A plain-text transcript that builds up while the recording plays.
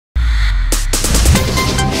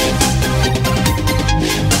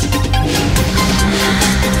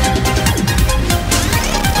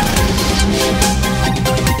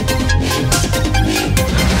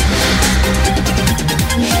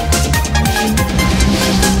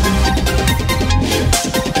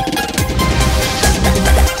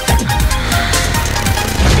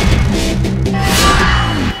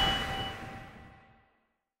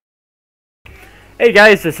Hey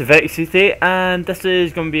guys, this is Vexity, and this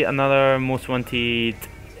is going to be another Most Wanted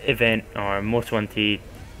event, or Most Wanted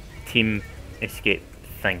team escape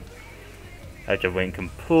thing. I just went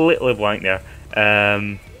completely blank there.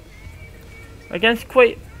 Again, it's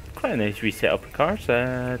quite a nice reset up of cars.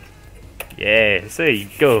 Yeah, so there you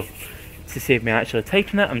go. To save me actually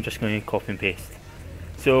typing it, I'm just going to copy and paste.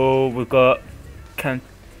 So we've got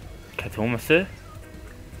Katomasu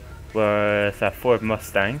with a Ford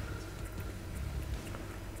Mustang.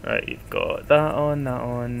 Right, you've got that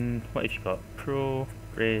on. What have you got? Pro,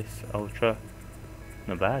 Race, Ultra.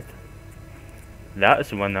 Not bad. That is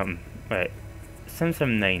the one that right.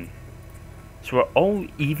 779. So we're all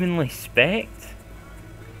evenly spec'd?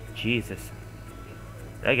 Jesus.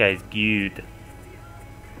 That guy's good.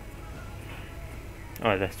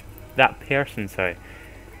 Oh, that person, sorry.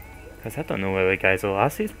 Because I don't know whether the guy's or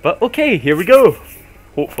lassies. But okay, here we go!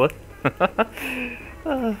 Hopefully.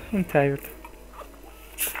 I'm tired.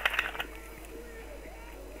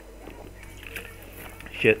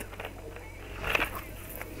 Shit.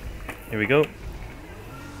 Here we go.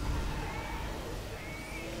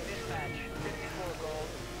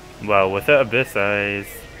 Well, without a boost size.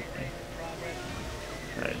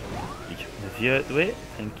 Right. Move you out the way.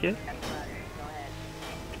 Thank you.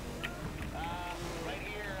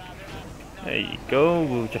 There you go.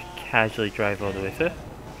 We'll just casually drive all the way through.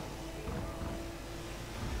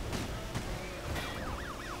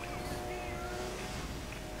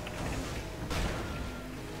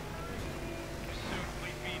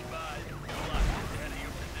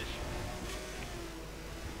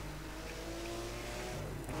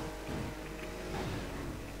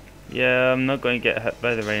 Yeah, I'm not going to get hit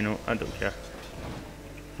by the rhino. I don't care.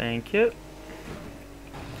 Thank you.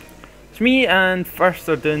 So me and First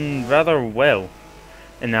are doing rather well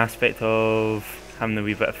in the aspect of having a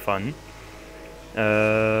wee bit of fun.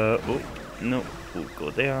 Oh, no. We'll go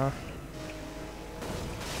there.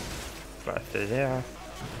 Back to there.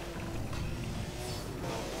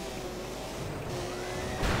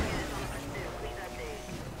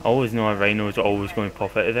 I always know a rhino is always going to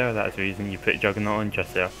pop out of there. That's the reason you put Juggernaut on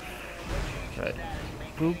just there. Right.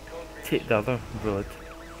 We'll take the other road.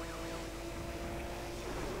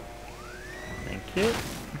 Thank you.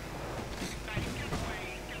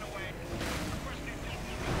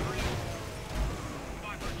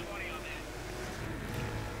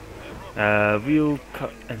 We'll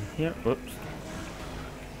cut in here. Whoops.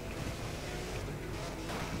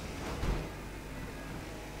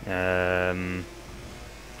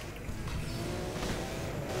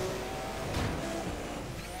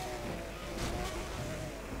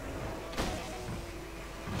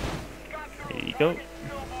 There you go.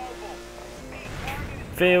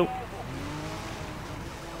 Fail.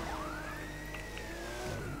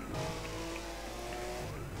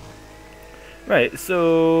 Right,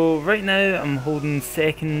 so right now I'm holding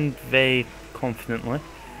second very confidently.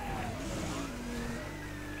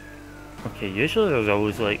 Okay, usually there's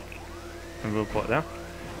always like a robot there.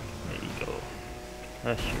 There you go.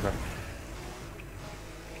 That's sugar.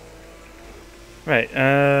 Right,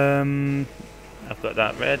 I've got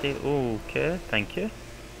that ready. Okay, thank you.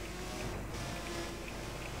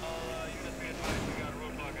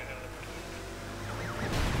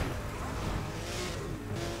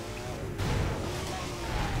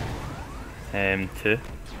 Two.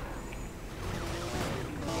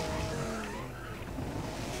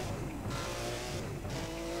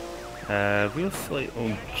 Real slight.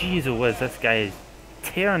 Oh, jeez, oh whiz, this guy is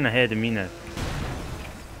tearing ahead of me now.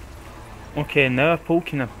 Okay, now a pole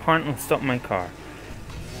can apparently stop my car.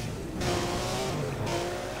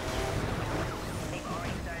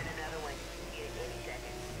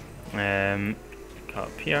 Cut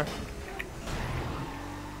up here.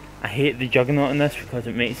 I hate the Juggernaut in this because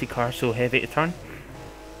it makes the car so heavy to turn,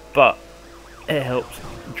 but it helps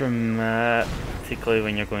dramatically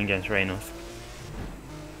when you're going against rhinos.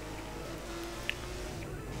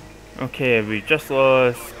 Okay, we just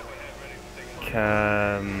lost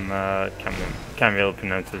can't really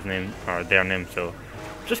pronounce his name or their name, so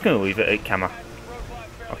I'm just gonna leave it at Kama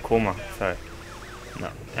or Coma. Sorry,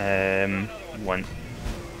 no. One.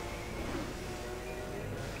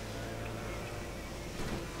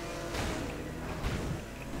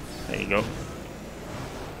 There you go.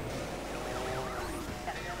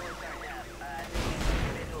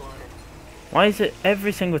 Why is it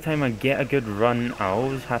every single time I get a good run, I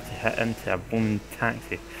always have to hit into a booming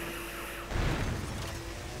taxi?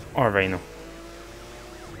 Or a rhino.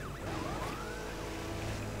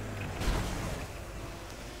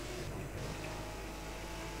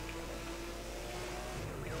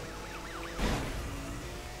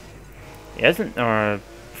 He isn't, or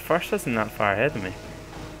first isn't that far ahead of me.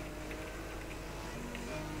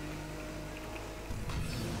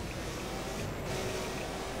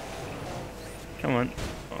 Come on.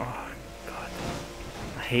 Oh, God.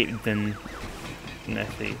 I hate doing...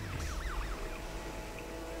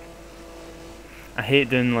 I hate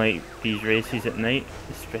doing like these races at night,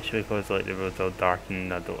 especially because like the road's all dark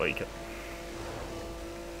and I don't like it.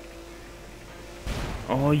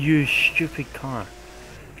 Oh, you stupid car.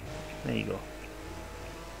 There you go.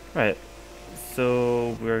 Right,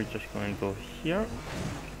 so we're just going to go here.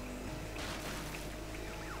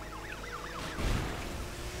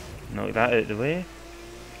 Knock that out of the way.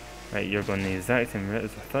 Right, you're going the exact same route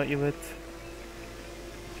as I thought you would.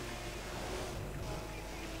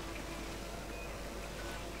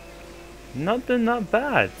 Not doing that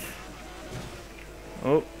bad.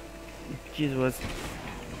 Oh, jeez was.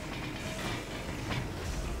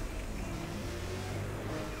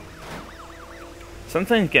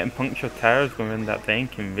 Sometimes getting punctured tires going around that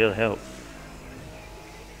bend can really help.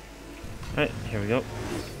 Right, here we go.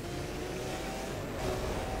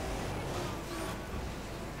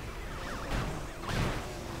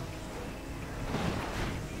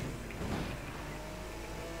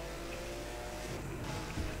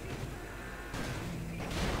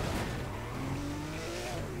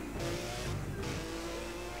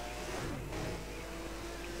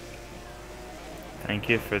 Thank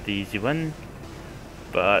you for the easy win,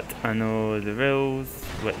 but I know the rules,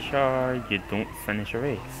 which are you don't finish a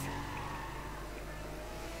race.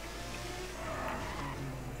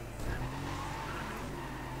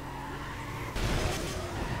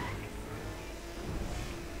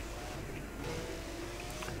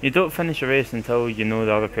 You don't finish a race until you know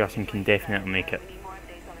the other person can definitely make it.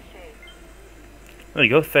 There you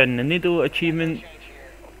go, thread in the needle achievement.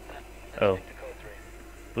 Oh.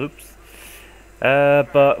 Oops.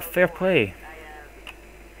 But fair play.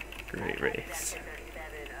 Great race.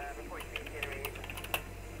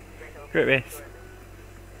 Great race.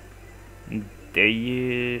 There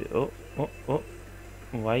you... Oh.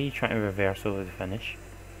 Why are you trying to reverse over the finish?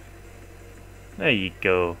 There you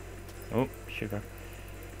go. Oh, sugar.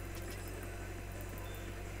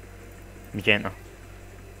 Magenta.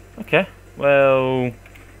 Okay, well...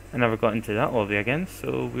 I never got into that lobby again,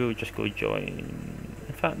 so we'll just go join...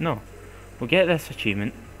 In fact, no. We'll get this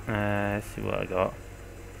achievement. Let's see what I got.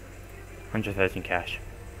 100,000 cash.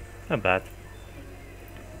 Not bad.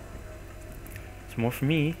 Some more for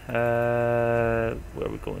me. Where are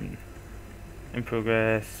we going? In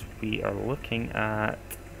progress, we are looking at...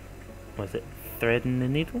 Was it threading the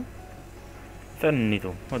needle? Threading the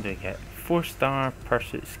needle. What do we get? 4-star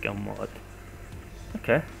pursuit skill mod.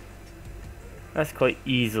 Okay. That's quite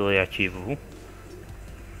easily achievable.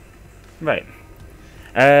 Right.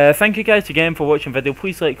 Thank you guys again for watching the video.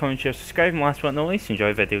 Please like, comment, share, subscribe, and last but not least, enjoy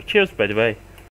the video. Cheers, by the way.